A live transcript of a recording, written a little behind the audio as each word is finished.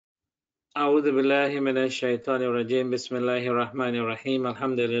أعوذ بالله من الشيطان الرجيم بسم الله الرحمن الرحيم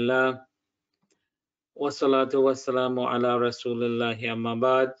الحمد لله والصلاة والسلام على رسول الله أما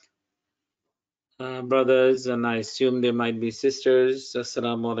بعد. Brothers, and I assume they might be sisters,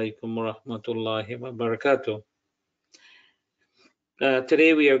 Assalamu alaikum wa rahmatullahi wa barakatuh.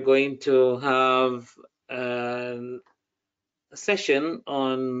 Today we are going to have a session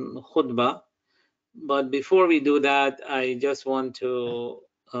on khutbah, but before we do that, I just want to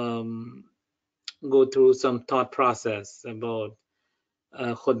go through some thought process about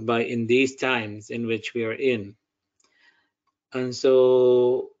khutbah in these times in which we are in. And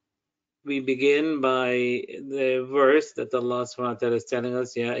so we begin by the verse that Allah subhanahu wa ta'ala is telling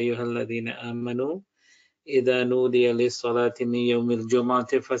us, Ya ayyuhalladhina amanu idha nudiya lis-salati min yawmil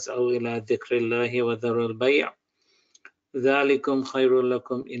jum'ati fas'aw ila dhikrillahi wa dharul bay' dhalikum khairul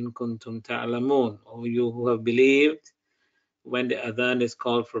lakum in kuntum ta'lamun. O you who have believed, when the adhan is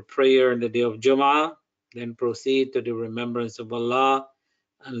called for prayer on the day of Jum'ah, then proceed to the remembrance of Allah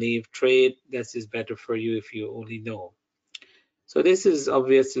and leave trade. This is better for you if you only know. So this is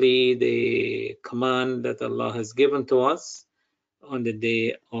obviously the command that Allah has given to us on the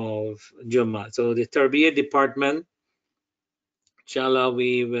day of Jummah. So the Tarbiyah department, inshallah,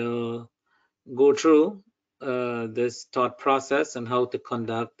 we will go through this thought process and how to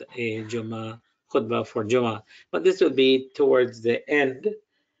conduct a Jummah khutbah for Jummah. But this will be towards the end.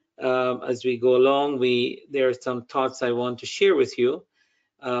 As we go along, there are some thoughts I want to share with you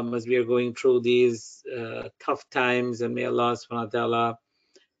as we are going through these tough times, and may Allah subhanahu wa ta'ala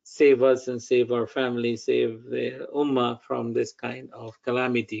save us and save our family, save the ummah from this kind of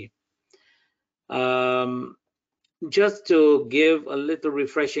calamity. Just to give a little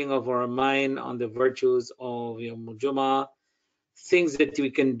refreshing of our mind on the virtues of Yawmul Jummah, things that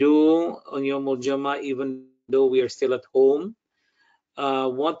we can do on Yawmul Jummah even though we are still at home,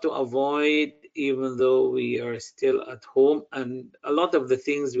 what to avoid even though we are still at home, and a lot of the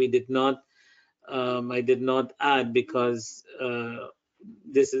things we did not I did not add because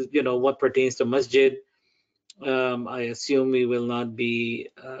this is what pertains to masjid. I assume we will not be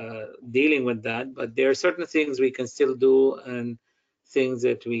dealing with that, but there are certain things we can still do and things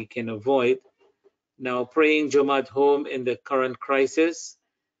that we can avoid. Now, praying Jummah at home in the current crisis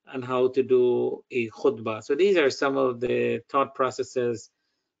and how to do a khutbah. So these are some of the thought processes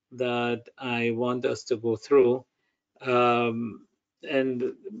that I want us to go through.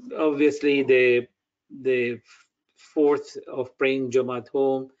 And obviously the fourth of praying Jummah at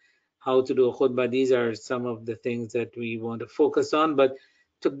home, how to do a khutbah, these are some of the things that we want to focus on. But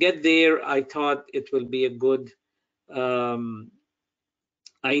to get there, I thought it will be a good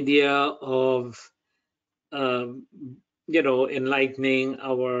idea of enlightening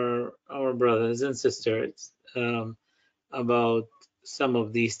our brothers and sisters about some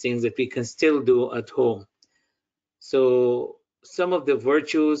of these things that we can still do at home. So some of the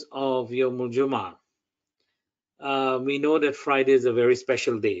virtues of Yawmul Jummah. We know that Friday is a very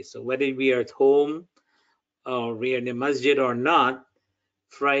special day. So whether we are at home or we are in the masjid or not,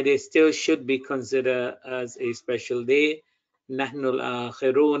 Friday still should be considered as a special day. نحن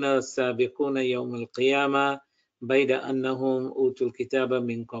الآخرون السابقون يوم القيامة بيد أنهم أوتوا الكتاب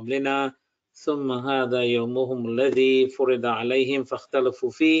من قبلنا ثم هذا يومهم الذي فرض عليهم فاختلفوا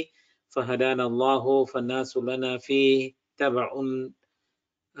فيه فهدانا الله فالناس لنا فيه تبع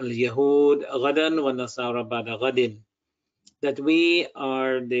اليهود غدا والنصارى بعد غد. That we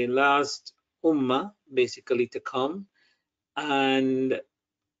are the last ummah basically to come,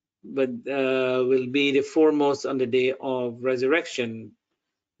 but will be the foremost on the day of resurrection.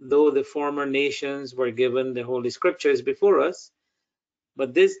 Though the former nations were given the Holy Scriptures before us,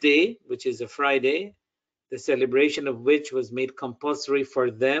 but this day, which is a Friday, the celebration of which was made compulsory for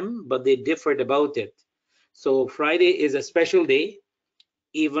them, but they differed about it. So Friday is a special day,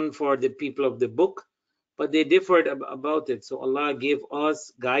 even for the people of the book, but they differed about it. So Allah gave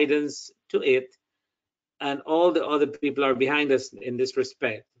us guidance to it, and all the other people are behind us in this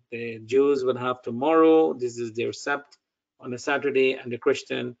respect. The Jews will have tomorrow, this is their Sabt on a Saturday, and the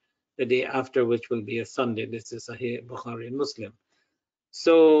Christian the day after, which will be a Sunday. This is Sahih Bukhari and Muslim.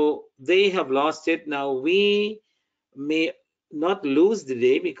 So they have lost it. Now we may not lose the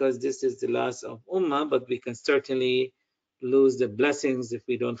day because this is the last of Ummah, but we can certainly lose the blessings if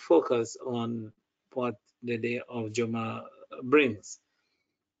we don't focus on what the day of Jummah brings.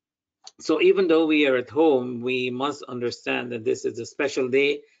 So even though we are at home, we must understand that this is a special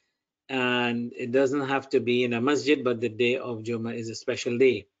day, and it doesn't have to be in a masjid, but the day of Jummah is a special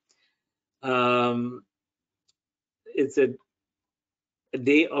day. It's a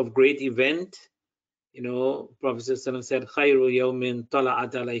day of great event. You know, Prophet ﷺ said, خير يوم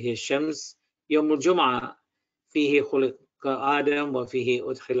طلعت عليه الشمس يوم الجمعة فيه خلق آدم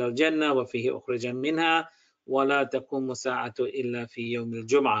وفيه أدخل الجنة وفيه أخرج منها ولا تقوم الساعة إلا في يوم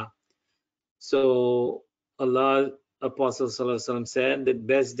الجمعة. So Allah, Apostle ﷺ said, the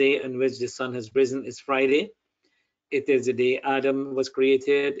best day on which the sun has risen is Friday. It is the day Adam was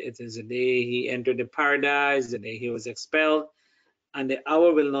created. It is the day he entered the paradise, the day he was expelled, and the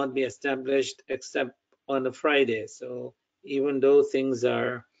hour will not be established except on a Friday. So even though things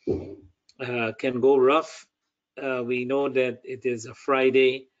are can go rough, we know that it is a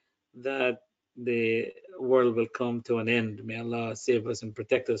Friday that the world will come to an end. May Allah save us and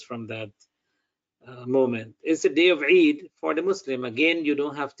protect us from that moment. It's a day of Eid for the Muslim. Again, you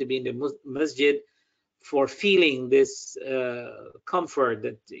don't have to be in the masjid for feeling this comfort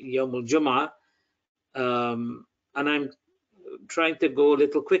that Yawmul Jum'ah. And I'm trying to go a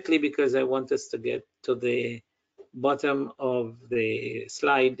little quickly because I want us to get to the bottom of the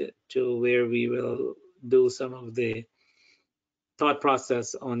slide to where we will do some of the thought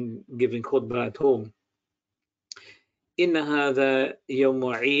process on giving khutbah at home. إن هذا يوم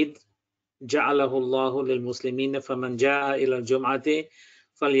عيد جعله الله للمسلمين فمن جاء إلى الجمعة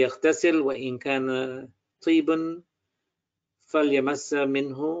فليغتسل وإن كان طيبا فليمس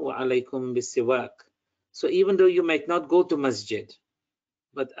منه وعليكم بالسواك. So even though you might not go to masjid,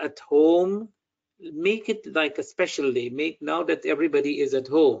 but at home, make it like a special day. Make now that everybody is at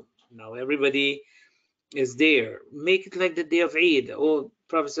home, now everybody is there. Make it like the day of Eid. Oh,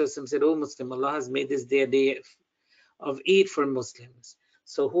 Prophet said, "Oh Muslim, Allah has made this day a day of Eid for Muslims.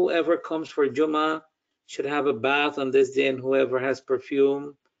 So whoever comes for Jummah should have a bath on this day, and whoever has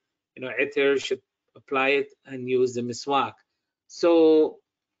perfume, itar, should apply it and use the miswak." So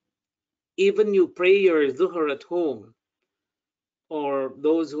even you pray your dhuhr at home, or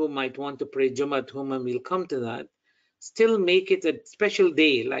those who might want to pray Jummah at home, and we'll come to that, still make it a special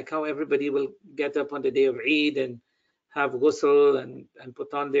day, like how everybody will get up on the day of Eid and have ghusl and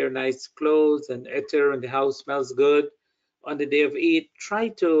put on their nice clothes and etter and the house smells good on the day of Eid. Try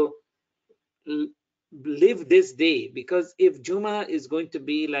to live this day, because if Jummah is going to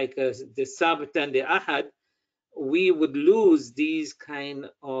be like the Sabbath and the Ahad, we would lose these kind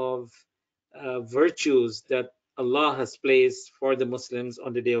of virtues that Allah has placed for the Muslims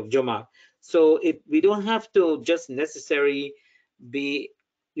on the day of Jummah. So we don't have to just necessarily be,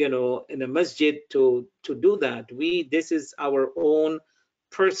 in a masjid to do that. This is our own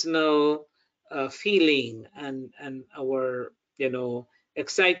personal feeling and our,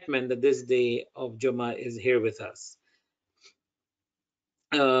 excitement that this day of Jummah is here with us.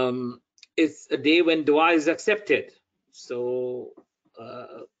 It's a day when dua is accepted. So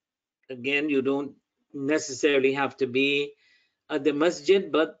again, you don't necessarily have to be at the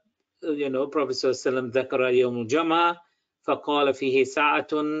masjid, but Prophet ﷺ ذكر يوم الجمعة فقال فيه ساعة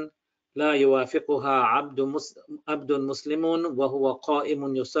لا يوافقها عبد مسلم وهو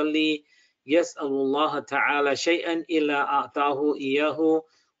قائم يصلي يسأل الله تعالى شيئا إلا أعطاه إياه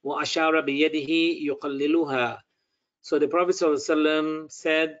وأشار بيده يقللها. So the Prophet ﷺ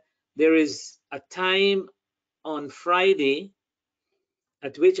said, there is a time on Friday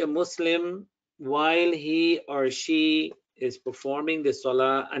at which a Muslim, while he or she is performing the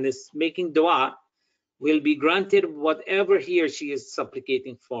salah and is making dua, will be granted whatever he or she is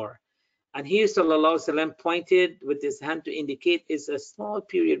supplicating for. And here Sallallahu Alaihi Wasallam pointed with his hand to indicate it's a small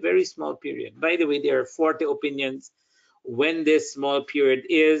period, very small period. By the way, there are 40 opinions when this small period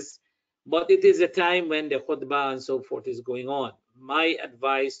is, but it is a time when the khutbah and so forth is going on. My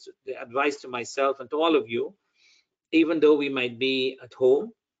advice, the advice to myself and to all of you, even though we might be at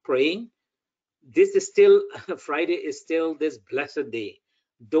home praying, this is still Friday is still this blessed day.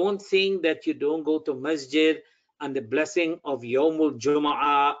 Don't think that you don't go to masjid and the blessing of Yawmul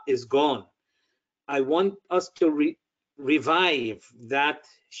Jum'ah is gone. I want us to revive that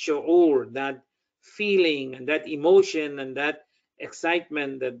shu'ur, that feeling and that emotion and that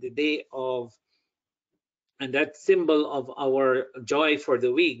excitement that the day of, and that symbol of our joy for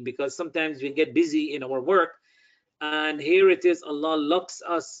the week, because sometimes we get busy in our work, and here it is, Allah locks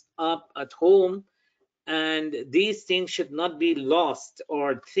us up at home, and these things should not be lost,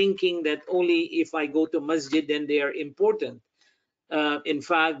 or thinking that only if I go to masjid then they are important. In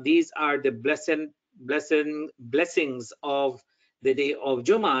fact, these are the blessings of the day of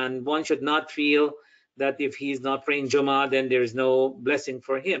Jummah, and one should not feel that if he's not praying Jummah, then there is no blessing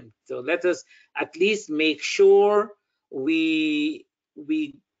for him. So let us at least make sure we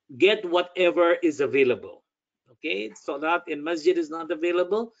get whatever is available. Okay, so that in masjid is not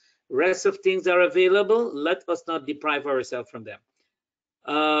available, rest of things are available. Let us not deprive ourselves from them.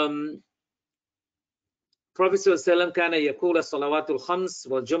 Prophet ﷺ كان يقول الصلوات الخمس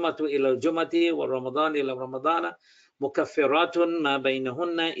والجمعة إلى الجمعة ورمضان إلى رمضان مكفرات ما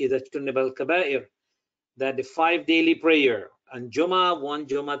بينهن إذا اجتنب الكبائر. That the 5 daily prayer and Jummah, one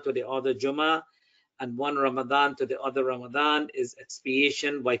Jummah to the other Jummah, and one Ramadan to the other Ramadan is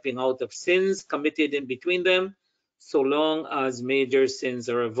expiation, wiping out of sins committed in between them, so long as major sins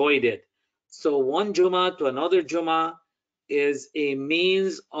are avoided. So one Jummah to another Jummah is a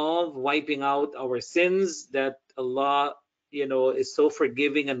means of wiping out our sins, that Allah, is so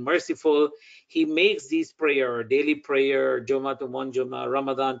forgiving and merciful. He makes these prayer, daily prayer, Jummah to one Jummah,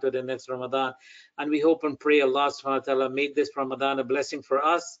 Ramadan to the next Ramadan. And we hope and pray Allah subhanahu wa ta'ala make this Ramadan a blessing for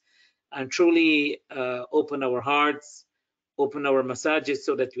us, and truly open our hearts, open our masajid,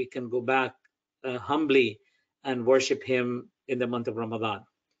 so that we can go back humbly and worship Him in the month of Ramadan.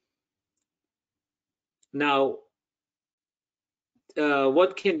 Now,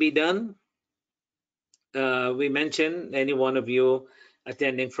 what can be done? We mentioned any one of you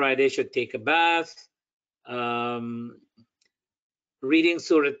attending Friday should take a bath, reading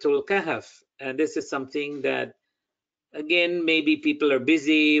Surah Al-Kahf. And this is something that, again, maybe people are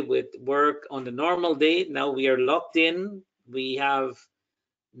busy with work on the normal day. Now we are locked in. We have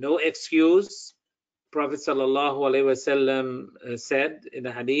no excuse. Prophet sallallahu alaihi wasallam said in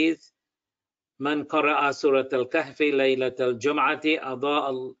the hadith, "Man qara'a surat al-kahfi laylat al-jum'ati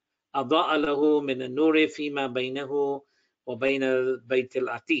adaa lahu min an-nuri fima baynahu wa bayna al-bayt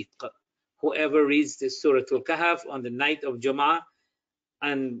al-atiq." Whoever reads the Surah al-Kahf on the night of Jum'ah,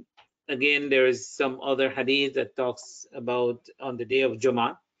 and again there is some other hadith that talks about on the day of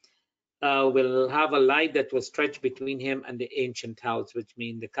Jum'ah, will have a light that will stretch between him and the ancient house, which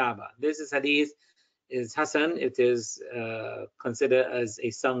means the Kaaba. This is hadith is Hasan. It is considered as a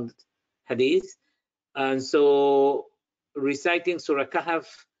sung hadith. And so reciting Surah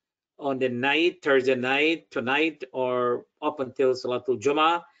Kahf on the night, Thursday night, tonight, or up until Salatul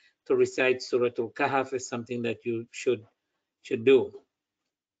Jummah, to recite Surah Al-Kahf is something that you should do.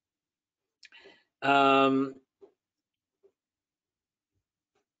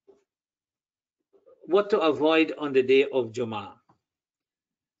 What to avoid on the day of Jummah,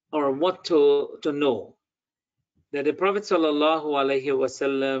 or what to know? That the Prophet sallallahu alaihi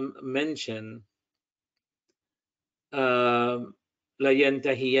wasallam mentioned,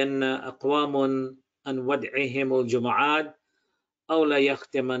 لَيَنْتَهِيَنَّ أَقْوَامٌ عَنْ وَدْعِهِمُ الْجُمُعَاتِ أَوْ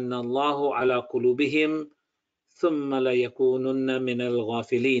لَيَخْتِمَنَّ اللَّهُ عَلَى قُلُوبِهِمْ ثُمَّ لَيَكُونُنَّ مِنَ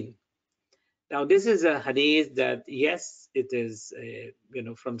الْغَافِلِينَ. Now this is a hadith that, yes, it is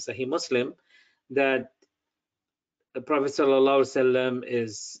from Sahih Muslim, that the Prophet sallallahu alaihi wasallam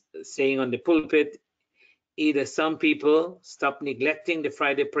is saying on the pulpit, either some people stop neglecting the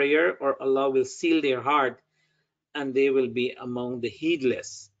Friday prayer, or Allah will seal their heart and they will be among the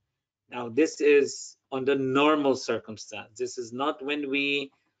heedless. Now, this is under normal circumstance. This is not when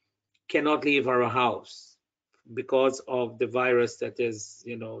we cannot leave our house because of the virus that is,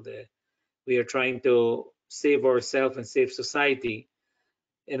 we are trying to save ourselves and save society.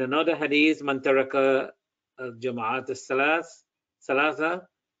 In another hadith, man taraka al-jama'at al-thalatha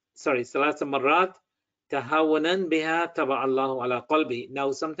marrat tahawunan biha taba Allahu ala qalbi.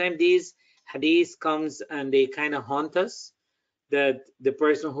 Now, sometimes these hadiths comes and they kind of haunt us, that the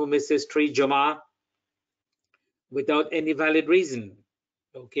person who misses 3 Jummah without any valid reason.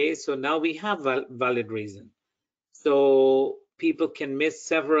 Okay, so now we have valid reason. So people can miss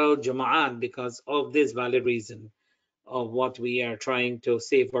several Jummah because of this valid reason of what we are trying to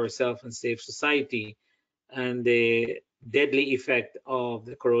save ourselves and save society, and the deadly effect of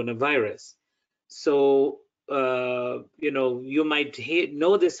the coronavirus. So, you might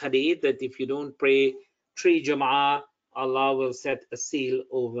know this hadith, that if you don't pray 3 Jum'ah, Allah will set a seal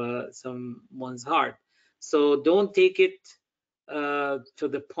over someone's heart. So don't take it to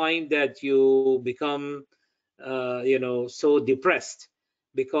the point that you become, so depressed,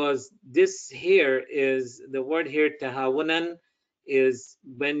 because this here is the word here, tahawunan, is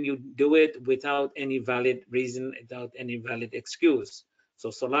when you do it without any valid reason, without any valid excuse. So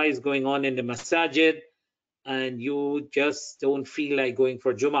Salah is going on in the masajid and you just don't feel like going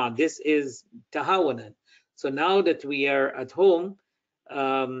for Jummah. This is tahawunan. So now that we are at home,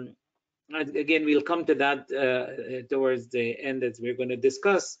 again, we'll come to that towards the end as we're going to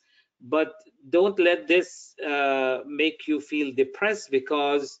discuss, but don't let this make you feel depressed,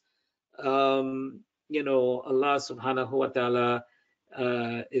 because Allah subhanahu wa ta'ala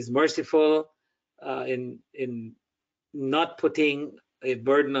is merciful in not putting a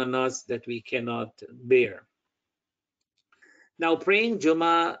burden on us that we cannot bear. Now, praying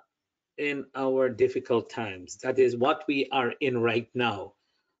Jummah in our difficult times, that is what we are in right now.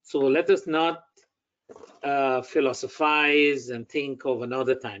 So let us not philosophize and think of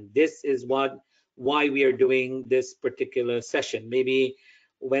another time. This is why we are doing this particular session. Maybe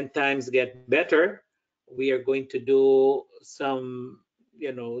when times get better, we are going to do some,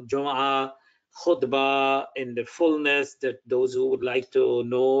 Jum'ah khutbah in the fullness, that those who would like to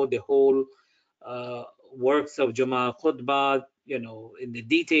know the whole uh, works of Jum'ah khutbah, in the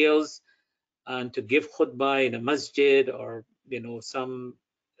details, and to give khutbah in a masjid, or some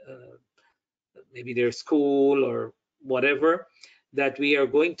uh, maybe their school or whatever, that we are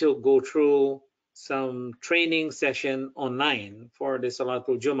going to go through some training session online for the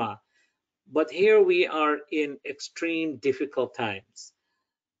Salatul Jummah. But here we are in extreme difficult times,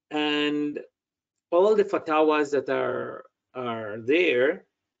 and all the fatwas that are there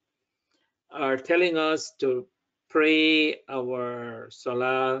are telling us to pray our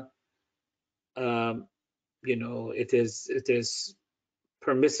salah. Um, it is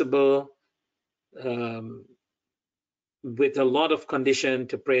permissible, um, with a lot of condition,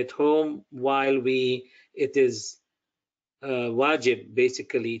 to pray at home, while it is wajib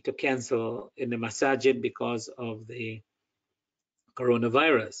basically to cancel in the masajid because of the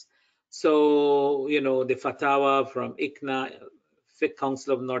coronavirus. So, the fatwa from ICNA, Fiqh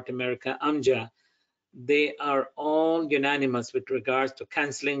Council of North America, AMJA, they are all unanimous with regards to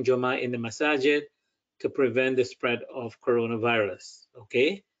canceling Jummah in the masajid to prevent the spread of coronavirus.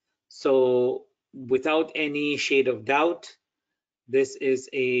 Okay, so without any shade of doubt, this is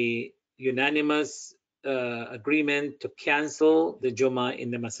a unanimous agreement to cancel the Jummah in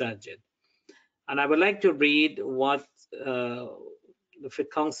the masajid. And I would like to read what the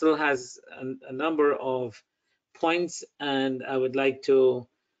Fiqh Council has a number of points, and I would like to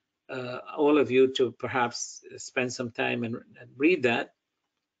all of you to perhaps spend some time and read that.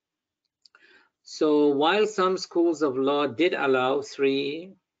 So while some schools of law did allow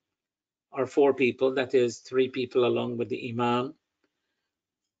 3 or 4 people, that is 3 people along with the imam,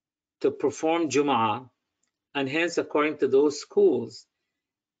 to perform Jum'ah, and hence according to those schools,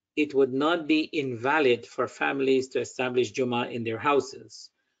 it would not be invalid for families to establish Jum'ah in their houses.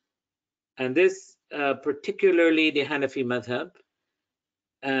 And this particularly the Hanafi madhab,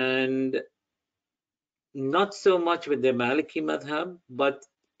 and not so much with the Maliki madhab, but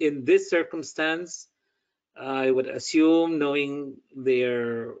in this circumstance, I would assume, knowing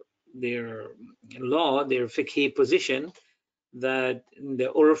their law, their fiqhi position, that in the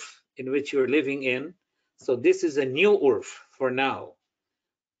urf in which you're living in, so this is a new urf for now,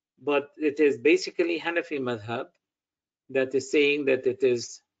 but it is basically Hanafi madhab that is saying that it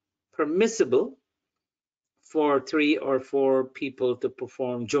is permissible for 3 or 4 people to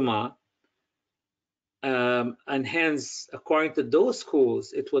perform Jummah. And hence, according to those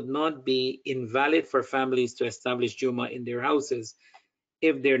schools, it would not be invalid for families to establish Jummah in their houses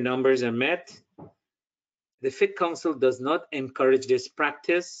if their numbers are met. The Fiqh Council does not encourage this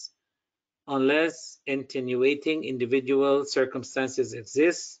practice unless extenuating individual circumstances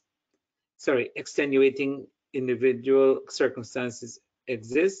exist. Extenuating individual circumstances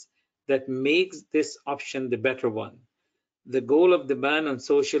exist that makes this option the better one. The goal of the ban on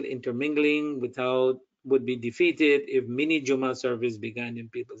social intermingling would be defeated if mini Jummah service began in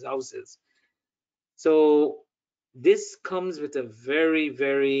people's houses. So this comes with a very,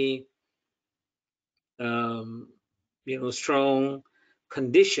 very strong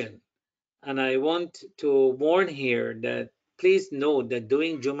condition. And I want to warn here that please note that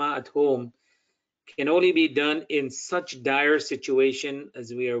doing Jummah at home can only be done in such dire situation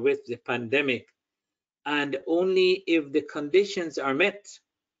as we are with the pandemic, and only if the conditions are met.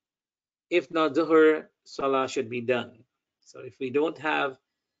 If not, Dhuhr Salah should be done. So if we don't have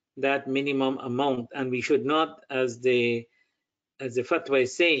that minimum amount, and we should not, as the fatwa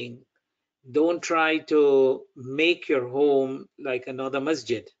is saying, don't try to make your home like another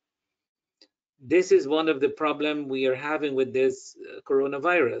masjid. This is one of the problem we are having with this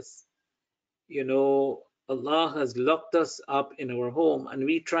coronavirus. Allah has locked us up in our home, and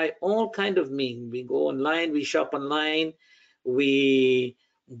we try all kind of means. We go online, we shop online, we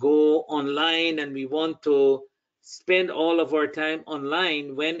go online, and we want to spend all of our time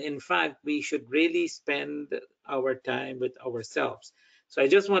online, when in fact we should really spend our time with ourselves. So I'm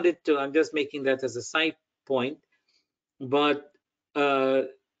just making that as a side point. But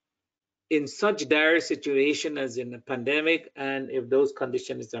in such dire situation as in a pandemic, and if those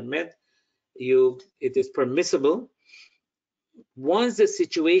conditions are met, it is permissible. Once the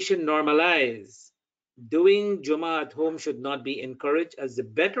situation normalizes, doing Jummah at home should not be encouraged, as the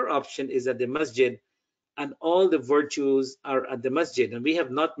better option is at the masjid, and all the virtues are at the masjid. And we have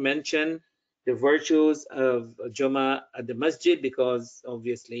not mentioned the virtues of Jummah at the masjid because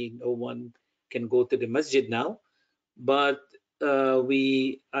obviously no one can go to the masjid now. But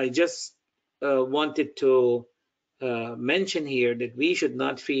I just wanted to mention here that we should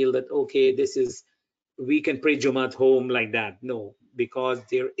not feel that, okay, this is, we can pray Jummah at home like that. No, because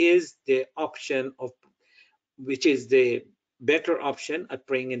there is the option of, which is the better option, at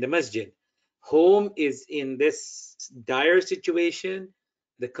praying in the masjid. Home is in this dire situation,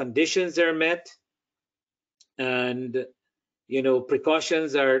 the conditions are met, and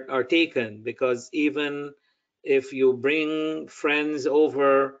precautions are taken, because even if you bring friends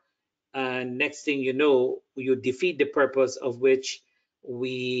over, and next thing you know, you defeat the purpose of which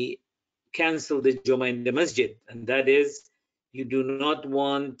we cancel the Jummah in the masjid, and that is, you do not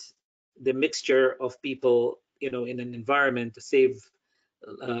want the mixture of people, in an environment, to save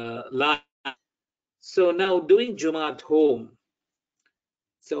lives. So now, doing Jummah at home.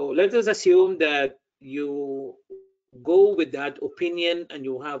 So let us assume that you go with that opinion and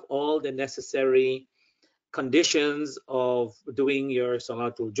you have all the necessary conditions of doing your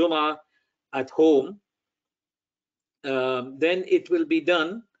Salatul Jummah at home. Then it will be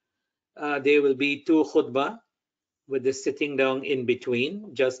done. There will be two khutbah with the sitting down in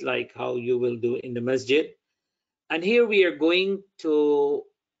between, just like how you will do in the masjid. And here we are going to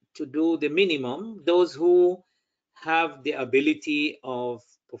do the minimum. Those who have the ability of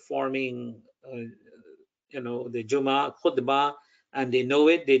performing, the Jummah khutbah, and they know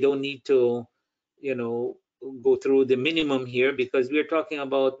it, they don't need to, go through the minimum here, because we're talking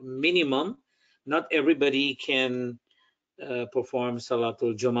about minimum. Not everybody can perform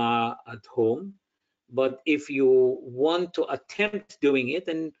Salatul Jummah at home. But if you want to attempt doing it,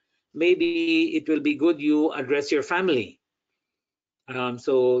 then maybe it will be good you address your family.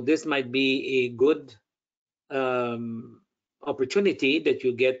 So this might be a good opportunity that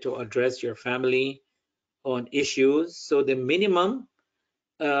you get to address your family on issues. So the minimum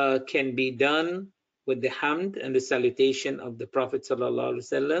can be done with the hamd and the salutation of the Prophet sallallahu alaihi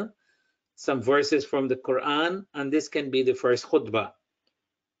wasallam, some verses from the Quran, and this can be the first khutbah.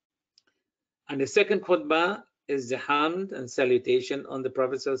 And the second khutbah is the hamd and salutation on the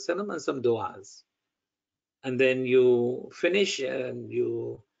Prophet sallallahu alaihi wasallam and some du'as. And then you finish and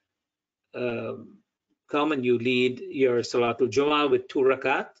you come and you lead your Salatul Jummah with 2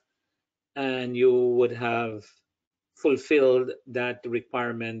 rakat, and you would have fulfilled that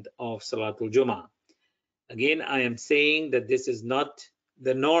requirement of Salatul Jummah. Again, I am saying that this is not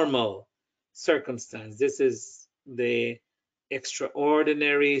the normal circumstance. This is the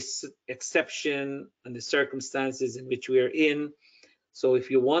extraordinary exception and the circumstances in which we are in. So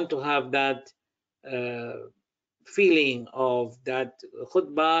if you want to have that feeling of that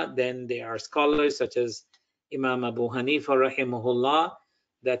khutbah, then there are scholars such as Imam Abu Hanifa rahimahullah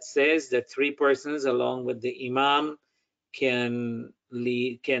that says that 3 persons along with the Imam can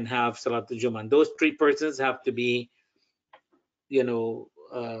have Salatul Jummah. Those 3 persons have to be, male,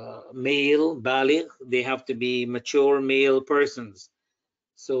 baligh. They have to be mature male persons.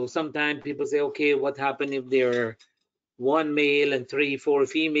 So sometimes people say, okay, what happened if there are 1 male and 3, 4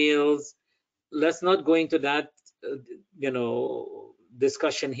 females? Let's not go into that,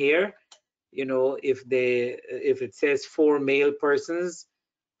 discussion here. If it says 4 male persons,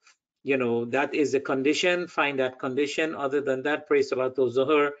 that is a condition. Find that condition. Other than that, pray Salatul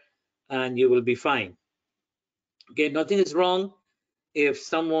Zuhr and you will be fine. Okay, nothing is wrong if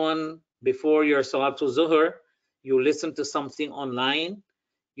someone, before your Salatul Zuhr, you listen to something online.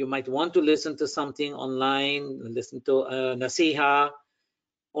 You might want to listen to something online, listen to nasiha,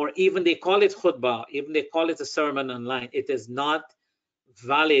 or even they call it khutbah, even they call it a sermon online. It is not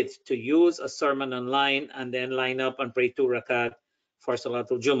valid to use a sermon online and then line up and pray 2 rakat for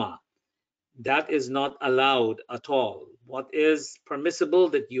Salatul Jummah. That is not allowed at all. What is permissible,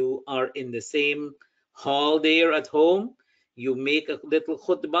 that you are in the same hall there at home, you make a little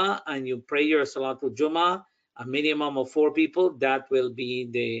khutbah and you pray your Salatul Jummah, a minimum of 4 people. That will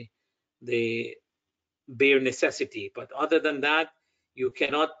be the bare necessity. But other than that, you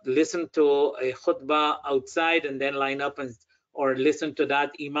cannot listen to a khutbah outside and then line up or listen to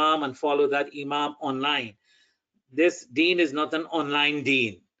that imam and follow that imam online. This deen is not an online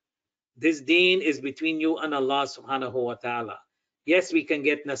deen. This deen is between you and Allah subhanahu wa ta'ala. Yes, we can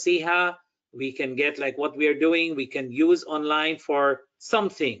get nasiha, we can get like what we are doing, we can use online for some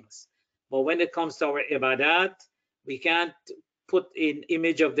things. But when it comes to our ibadat, we can't put an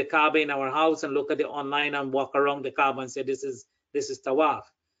image of the Kaaba in our house and look at it online and walk around the Kaaba and say this is tawaf.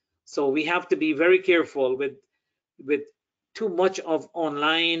 So we have to be very careful with too much of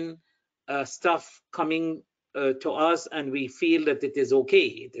online stuff coming to us, and we feel that it is okay.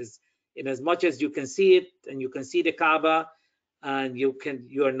 It is, in as much as you can see it and you can see the Kaaba, and you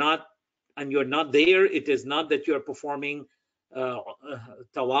are not and you're not there, it is not that you're performing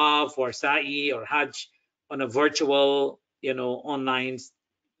tawaf or sa'i or hajj on a virtual, online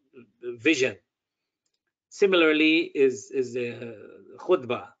vision. Similarly is the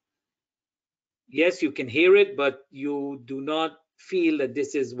khutbah. Yes, you can hear it, but you do not feel that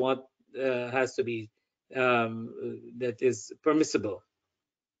this is what has to be, that is permissible.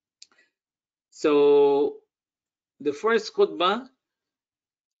 So the first khutbah,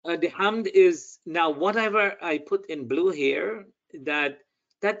 the hamd is now whatever I put in blue here, that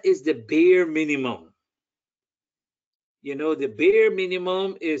is the bare minimum. The bare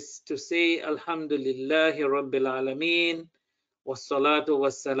minimum is to say Alhamdulillahi Rabbil Alameen, wassalatu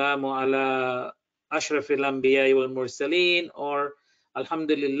wassalamu ala ashrafil anbiya wal mursaleen, or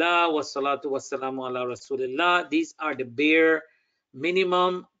Alhamdulillah wassalatu wassalamu ala Rasulillah. These are the bare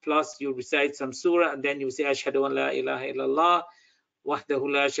minimum, plus you recite some surah, and then you say Ashhadu an la ilaha illallah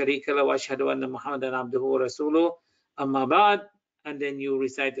wahdahu la sharika la wa ashhadu anna Muhammadan abduhu wa rasuluh, amma ba'd, and then you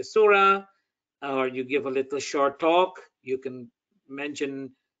recite the surah, or you give a little short talk. You can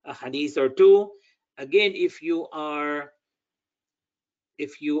mention a hadith or two. Again, if you are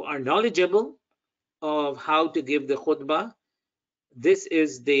knowledgeable of how to give the khutbah, this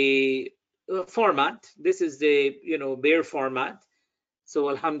is the format. This is the bare format. So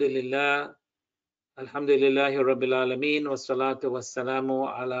Alhamdulillah, Alhamdulillahi Rabbil Alameen, wassalatu wassalamu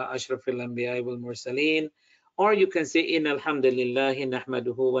ala ashrafil anbiya wal mursaleen. Or you can say in Alhamdulillahi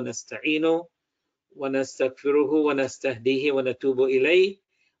nahmaduhu wa nasta'inu ونستغفره ونستهديه ونتوب إليه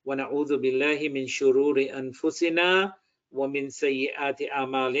ونعوذ بالله من شرور أنفسنا ومن سيئات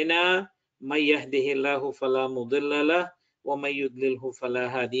أعمالنا من يهده الله فلا مضل له ومن يضلله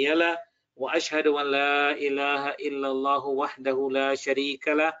فلا هادي له وأشهد أن لا إله إلا الله وحده لا شريك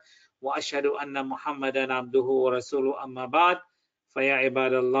له وأشهد أن محمدا عبده ورسوله أما بعد فيا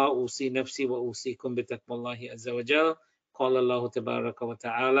عباد الله أوصي نفسي وأوصيكم بتقوى الله عز وجل. قال الله تبارك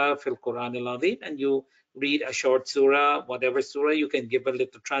وتعالى في القرآن العظيم, and you read a short surah, whatever surah. You can give a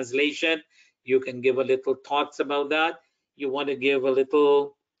little translation, you can give a little thoughts about that. You want to give a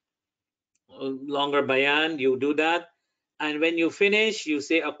little longer bayan, you do that. And when you finish, you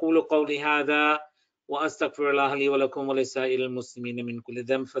say أقول قولي هذا وأستغفر الله لي ولكم ولسائر المسلمين من كل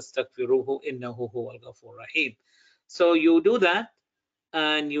ذنب فاستغفروه إنه هو الغفور الرحيم. So you do that,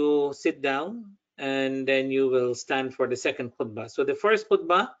 and you sit down, and then you will stand for the second khutbah. So the first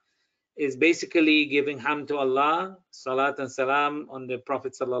khutbah is basically giving hamd to Allah, salat and salam on the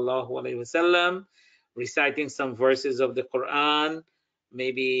Prophet sallallahu alaihi wasallam, reciting some verses of the Quran,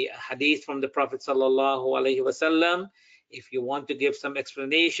 maybe a hadith from the Prophet sallallahu alaihi wasallam. If you want to give some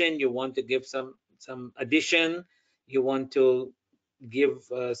explanation, you want to give some addition, you want to give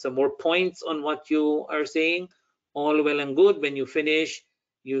some more points on what you are saying, all well and good. When you finish,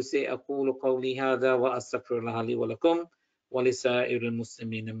 you say أقول قولي هذا وأستغفر الله لي ولكم ولسائر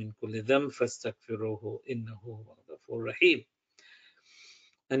المسلمين من كل ذنب فاستغفروه إنه هو الغفور الرحيم.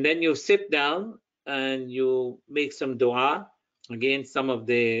 And then you sit down and you make some dua. Again, some of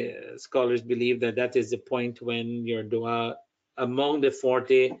the scholars believe that is the point when your dua, among the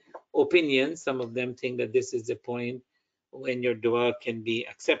 40 opinions, some of them think that this is the point when your dua can be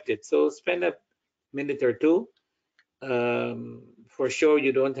accepted. So spend a minute or two. For sure,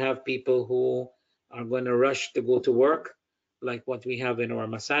 you don't have people who are going to rush to go to work like what we have in our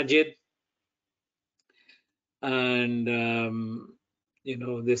masajid. And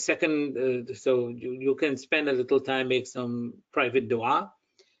the second, so you can spend a little time, make some private dua.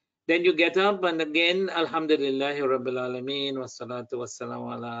 Then you get up, and again, Alhamdulillahi Rabbil Alameen, wassalatu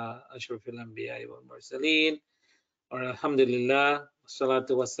wassalamu ala ashrafil anbiya wal mursaleen, or Alhamdulillah,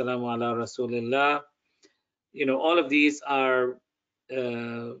 wassalatu wassalamu ala Rasulillah. All of these are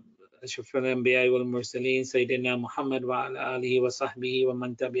Ashrafil Anbiya wal Mursaleen, Sayyidina Muhammad wa ala alihi wa sahbihi wa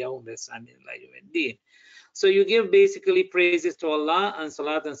man tabi'ahum bi ihsan ila yawmiddin. So you give basically praises to Allah and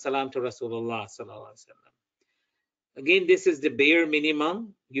salat and salam to Rasulullah sallallahu alaihi wasallam. Again, this is the bare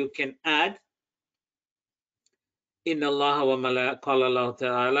minimum. You can add Inna Allah wa malaikatahu, qala Allah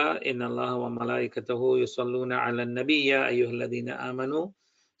ta'ala, Inna Allah wa malaikatahu yusalluna ala an-nabiyya ayyuhalladhina amanu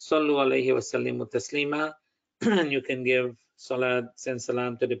sallu alayhi wa sallimu taslima. And you can give salat and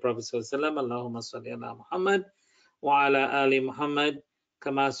salam to the Prophet sallallahu alaihi wasallam. Allahumma salli ala Muhammad wa ala ali Muhammad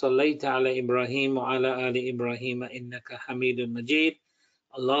kama sallaita ala Ibrahim wa ala ali Ibrahim innaka Hamidun Majid.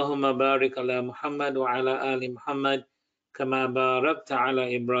 Allahumma barik ala Muhammad wa ala ali Muhammad kama barakta ala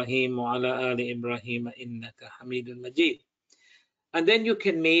Ibrahim wa ala ali Ibrahim innaka Hamidun Majid. And then you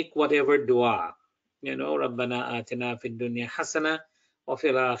can make whatever dua. Rabbana atina fid dunya hasana wa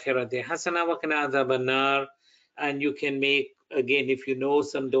fil akhirati hasana wa qina adhaban nar. And you can make again, if you know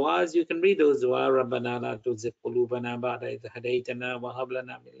some du'as, you can read those du'a. رَبَّنَا لَا تُزِغْ قُلُوبَنَا بَعْدَ إِذْ هَدَيْتَنَا وَهَبْ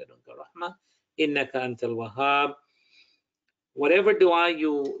لَنَا مِن لَدُنكَ رَحْمَةً إِنَّكَ أَنْتَ الْوَهَّابُ. Whatever dua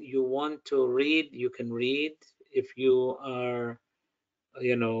you want to read, you can read. If you are,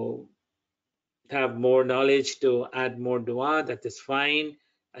 you know, have more knowledge to add more dua, that is fine.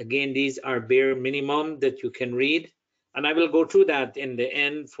 Again, these are bare minimum that you can read, and I will go through that in the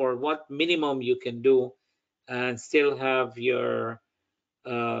end for what minimum you can do and still have your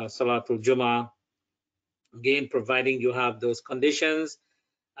Salatul Jummah. Again, providing you have those conditions,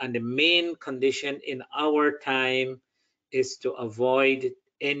 and the main condition in our time is to avoid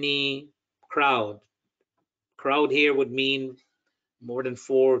any crowd. Crowd here would mean more than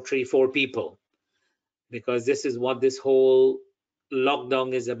four people, because this is what this whole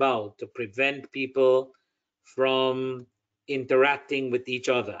lockdown is about, to prevent people from interacting with each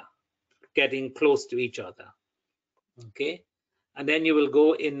other, getting close to each other. Okay, and then you will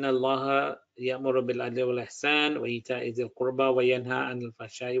go in Allah ya'muru bil adli wal ihsan wa ita'i dhil qurba wa yanha 'anil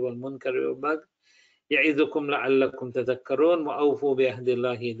fahsha'i wal munkari wal baghi يعظكم لعلكم تذكرون وأوفوا بعهد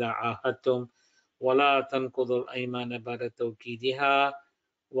الله إذا عاهدتم ولا تنقضوا الأيمان بعد توكيدها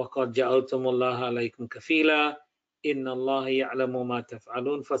وقد جعلتم الله عليكم كفيلا إن الله يعلم ما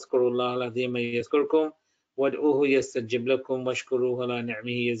تفعلون فاذكروا الله العظيم يذكركم وادعوه يستجب لكم واشكروه على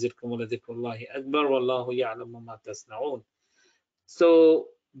نعمه يزدكم ولذكر الله أكبر والله يعلم ما تصنعون. So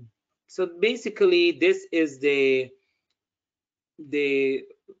basically this is the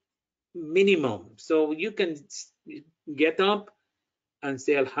minimum. So you can get up and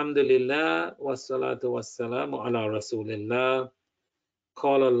say Alhamdulillah wassalatu wassalamu ala Rasulillah.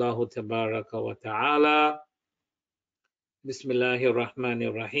 Qala Allahu tabaraka wa ta'ala. Bismillahir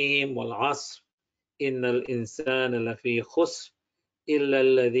Rahmanir Rahim. Wal 'asr. Innal insana lafi khusr. Illa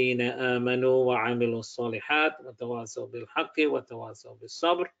alladhina amanu wa 'amilus salihat wa tawasaw bil haqqi wa tawasaw bis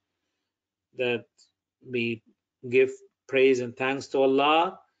sabr. That we give praise and thanks to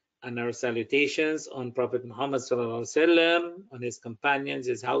Allah and our salutations on Prophet Muhammad sallallahu alaihi wasallam, on his companions,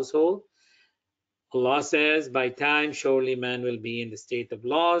 his household. Allah says, by time surely man will be in the state of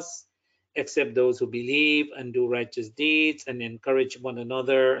loss, except those who believe and do righteous deeds and encourage one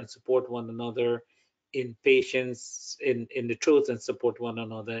another and support one another in patience, in the truth, and support one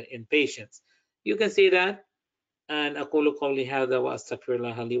another in patience. You can say that. And أقول قولي هذا وأستغفر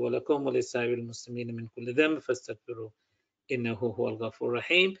الله لي ولكم ولسائر المسلمين من كل ذنب فاستغفروه إنه هو الغفور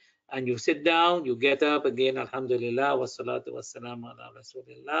الرحيم. And you sit down, you get up again, Alhamdulillah, wassalatu wassalamu ala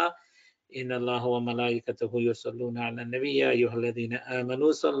Rasulillah. إن الله وملائكته يصلون على النبي يا أيها الذين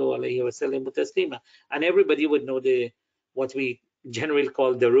آمنوا صلوا عليه وسلموا تسليما. And everybody would know what we generally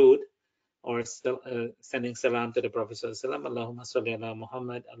call the root, or sending salam to the Prophet sallallahu alaihi wasallam. Allahumma salli ala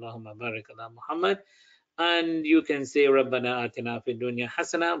Muhammad, Allahumma barik ala Muhammad. And you can say ربنا آتنا في الدنيا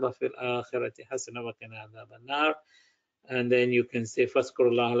حسنة وفي الآخرة حسنة وقنا عذاب النار. And then you can say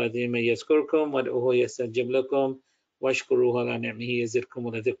فاذكروا الله العظيم يذكركم وادعوه يستجب لكم واشكروه على نعمه يزدكم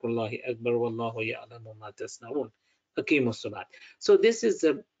ولذكر الله أكبر والله يعلم ما تصنعون. أقيموا الصلاة. So this is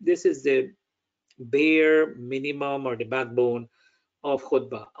the bare minimum or the backbone of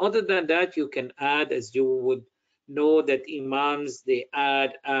khutbah. Other than that, you can add, as you would know that imams, they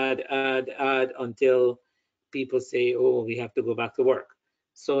add until people say, oh, we have to go back to work.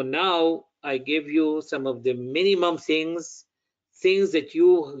 So now I give you some of the minimum things that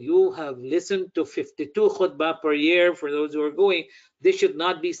you have listened to 52 khutbah per year. For those who are going, this should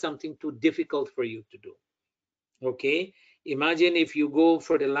not be something too difficult for you to do. Okay, imagine if you go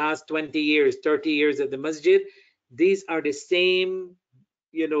for the last 20 years, 30 years at the masjid, these are the same,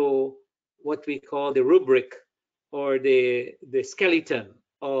 what we call the rubric or the skeleton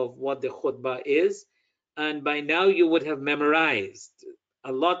of what the khutbah is. And by now you would have memorized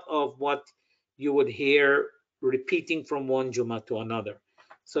a lot of what you would hear repeating from one Jummah to another.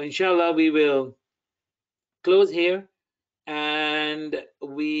 So inshallah, we will close here and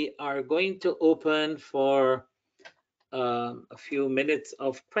we are going to open for a few minutes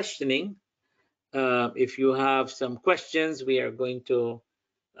of questioning. If you have some questions, we are going to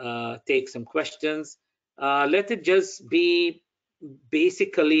take some questions. Let it just be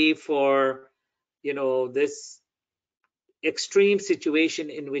basically for this extreme situation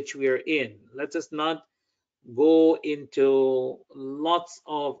in which we are in. Let us not go into lots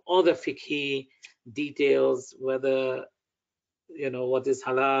of other fiqhi details, whether what is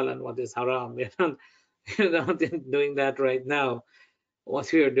halal and what is haram. We're not doing that right now.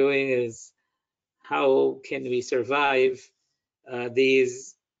 What we are doing is how can we survive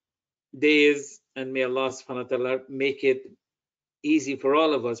these days, and may Allah subhanahu wa ta'ala make it easy for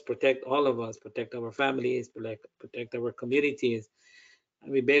all of us, protect all of us, protect our families, protect our communities.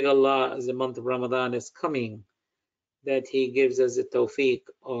 And we beg Allah, as the month of Ramadan is coming, that He gives us the tawfiq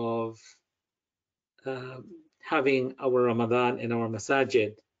of uh, having our Ramadan in our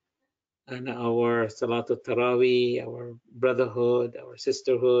masajid and our Salatul Taraweeh, our brotherhood, our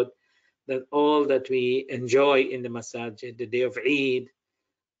sisterhood, that all that we enjoy in the masajid, the day of Eid,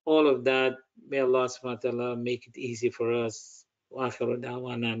 all of that, may Allah subhanahu wa ta'ala make it easy for us. وآخر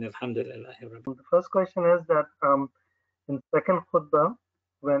دعوانا أن الحمد لله رب. The first question is that in second khutbah,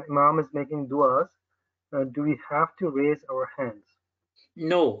 when Imam is making du'as, do we have to raise our hands?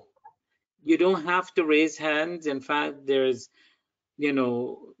 No, you don't have to raise hands. In fact, there's, you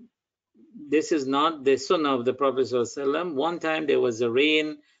know, this is not the sunnah of the Prophet ﷺ. One time there was a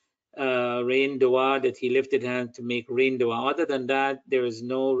rain dua that he lifted hand to make rain dua. Other than that, there is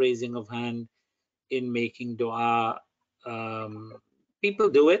no raising of hand in making dua. People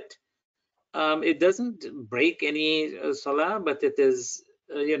do it. It doesn't break any salah, but it is,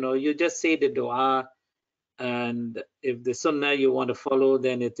 you just say the dua, and if the sunnah you want to follow,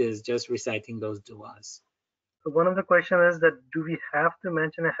 then it is just reciting those duas. So one of the questions is that do we have to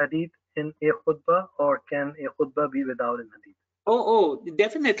mention a hadith in a khutbah, or can a khutbah be without a hadith? Oh,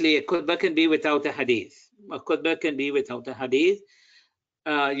 definitely a khutbah can be without a hadith. A khutbah can be without a hadith.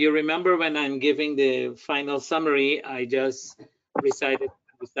 You remember when I'm giving the final summary, I just recited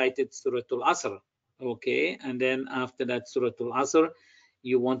Suratul Asr, okay? And then after that Suratul Asr,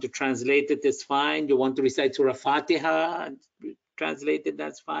 you want to translate it, it's fine. You want to recite Surah Fatiha, translate it,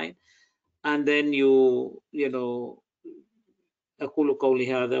 that's fine. And then أقول قولي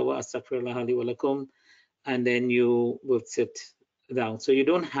هذا وأستغفر الله لي ولكم, and then you will sit down. So you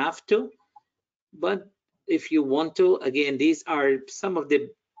don't have to, but if you want to, again, these are some of the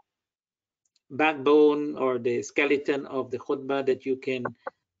backbone or the skeleton of the khutbah that you can,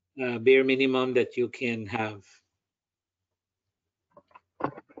 bare minimum that you can have.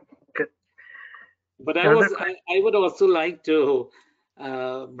 Okay. But I would also like to,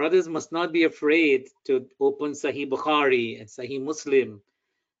 brothers must not be afraid to open Sahih Bukhari and Sahih Muslim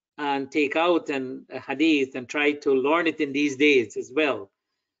and take out a hadith and try to learn it in these days as well.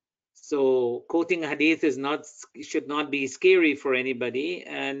 So quoting hadith should not be scary for anybody,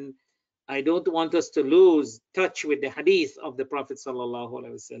 and I don't want us to lose touch with the hadith of the Prophet sallallahu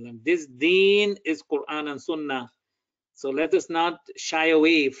alaihi wasallam. This deen is Quran and Sunnah, so let us not shy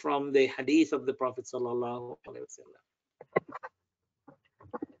away from the hadith of the Prophet sallallahu alaihi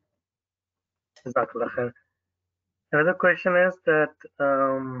wasallam. Another question is that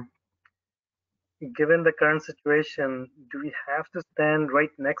given the current situation, do we have to stand right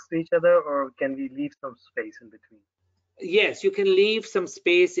next to each other, or can we leave some space in between? Yes, you can leave some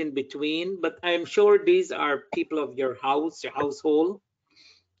space in between, but I'm sure these are people of your house, your household.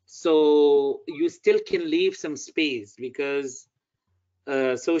 So you still can leave some space, because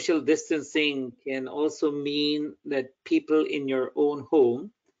social distancing can also mean that people in your own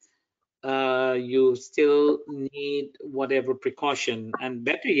home, you still need whatever precaution, and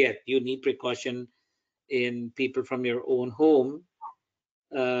better yet, you need precaution in people from your own home,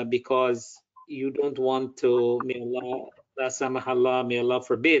 because you don't want to, may Allah, la samahallah, may Allah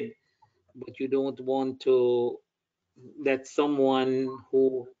forbid, but you don't want to let someone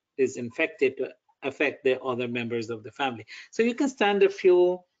who is infected to affect the other members of the family. So you can stand a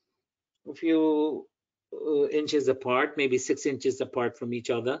few inches apart, maybe 6 inches apart from each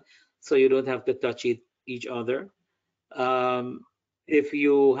other, so you don't have to touch each other. If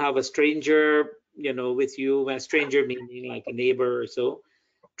you have a stranger, with you, a stranger meaning like a neighbor or so,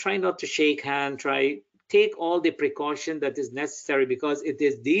 try not to shake hand. Take all the precaution that is necessary, because it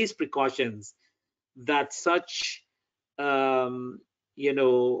is these precautions that such you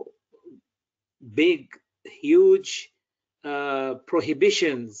know big, huge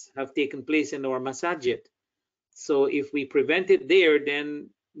prohibitions have taken place in our masajid. So if we prevent it there, then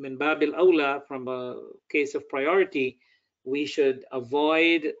min babil awla, from a case of priority, we should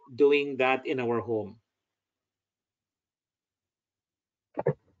avoid doing that in our home.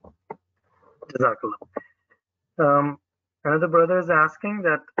 Another brother is asking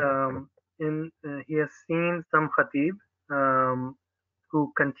that he has seen some khatib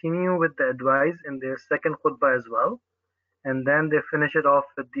who continue with the advice in their second khutbah as well, and then they finish it off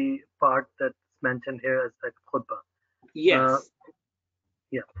with the part that's mentioned here as the khutbah. Yes.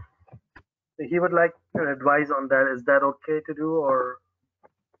 Yeah. He would like advice on that. Is that okay to do, or?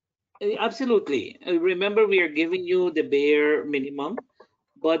 Absolutely. Remember, we are giving you the bare minimum,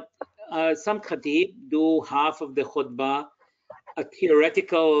 but some khatib do half of the khutbah, a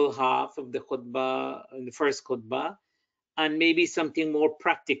theoretical half of the khutbah in the first khutbah, and maybe something more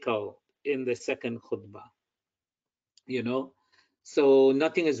practical in the second khutbah, you know. So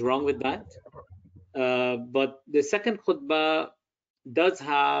nothing is wrong with that. But the second khutbah does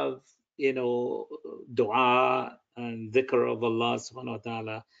have, dua and dhikr of Allah subhanahu wa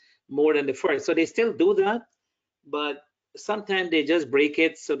ta'ala more than the first. So they still do that, but sometimes they just break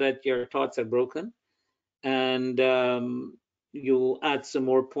it so that your thoughts are broken, and you add some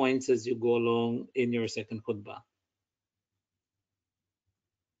more points as you go along in your second khutbah.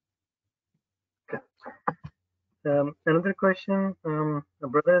 Another question, a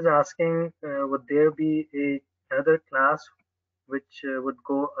brother is asking, would there be another class which would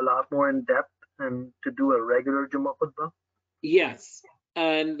go a lot more in depth and to do a regular Jummah khutbah? Yes,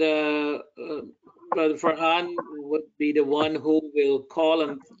 and Brother Farhan would be the one who will call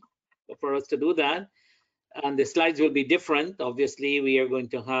and for us to do that. And the slides will be different. Obviously, we are going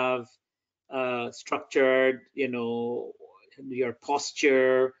to have structured, your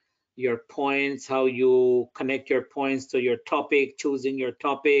posture, your points, how you connect your points to your topic, choosing your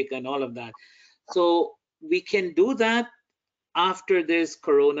topic, and all of that. So we can do that after this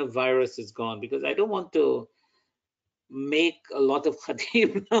coronavirus is gone, because I don't want to make a lot of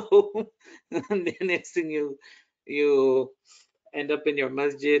khatib now. And the next thing you end up in your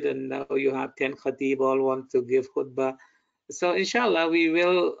masjid and now you have 10 khatib all want to give khutbah. So inshallah we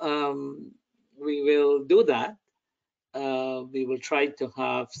will do that. We will try to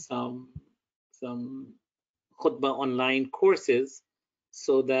have some khutbah online courses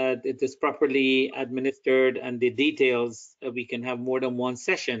so that it is properly administered, and the details we can have more than one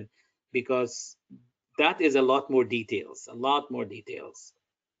session, because that is a lot more details,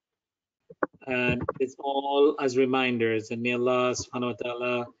 and it's all as reminders. And may Allah subhanahu wa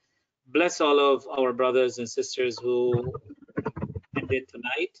ta'ala bless all of our brothers and sisters who attended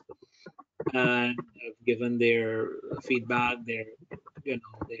tonight and have given their feedback, their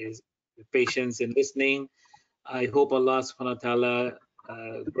patience in listening. I hope Allah subhanahu wa ta'ala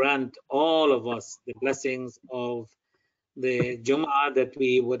grant all of us the blessings of the Jum'ah that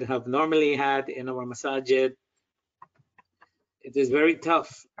we would have normally had in our masajid. It is very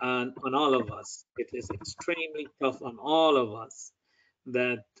tough on all of us. It is extremely tough on all of us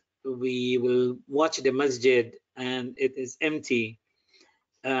that we will watch the masjid and it is empty,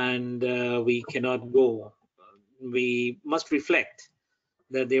 and we cannot go. We must reflect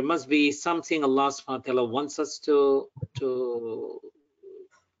that there must be something Allah subhanahu wa ta'ala wants us to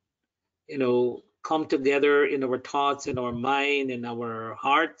come together in our thoughts, in our mind, in our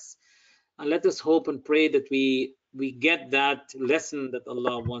hearts, and let us hope and pray that we get that lesson that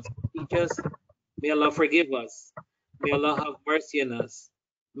Allah wants to teach us. May Allah forgive us. May Allah have mercy on us.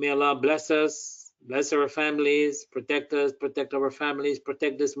 May Allah bless us, bless our families, protect us, protect our families,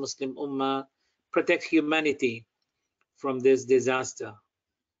 protect this Muslim Ummah, protect humanity from this disaster.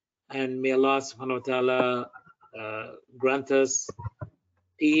 And may Allah subhanahu wa ta'ala grant us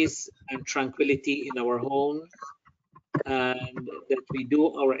peace and tranquility in our homes, and that we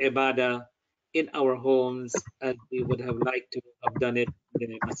do our ibadah in our homes as we would have liked to have done it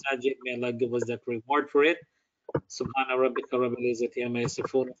in the masajid. May Allah give us that reward for it. Subhana rabbika rabbil izzati amma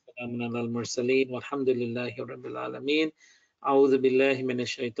yasifun wa salamun alal mursaleen walhamdulillahi rabbil alameen. أعوذ بالله من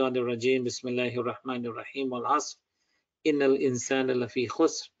الشيطان الرجيم بسم الله الرحمن الرحيم والعصر إن الإنسان لفي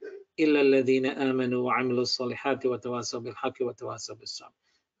خسر إلا الذين آمنوا وعملوا الصالحات وتواصوا بالحق وتواصوا بالصبر.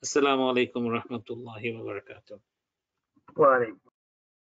 السلام عليكم ورحمة الله وبركاته. Wa alaikum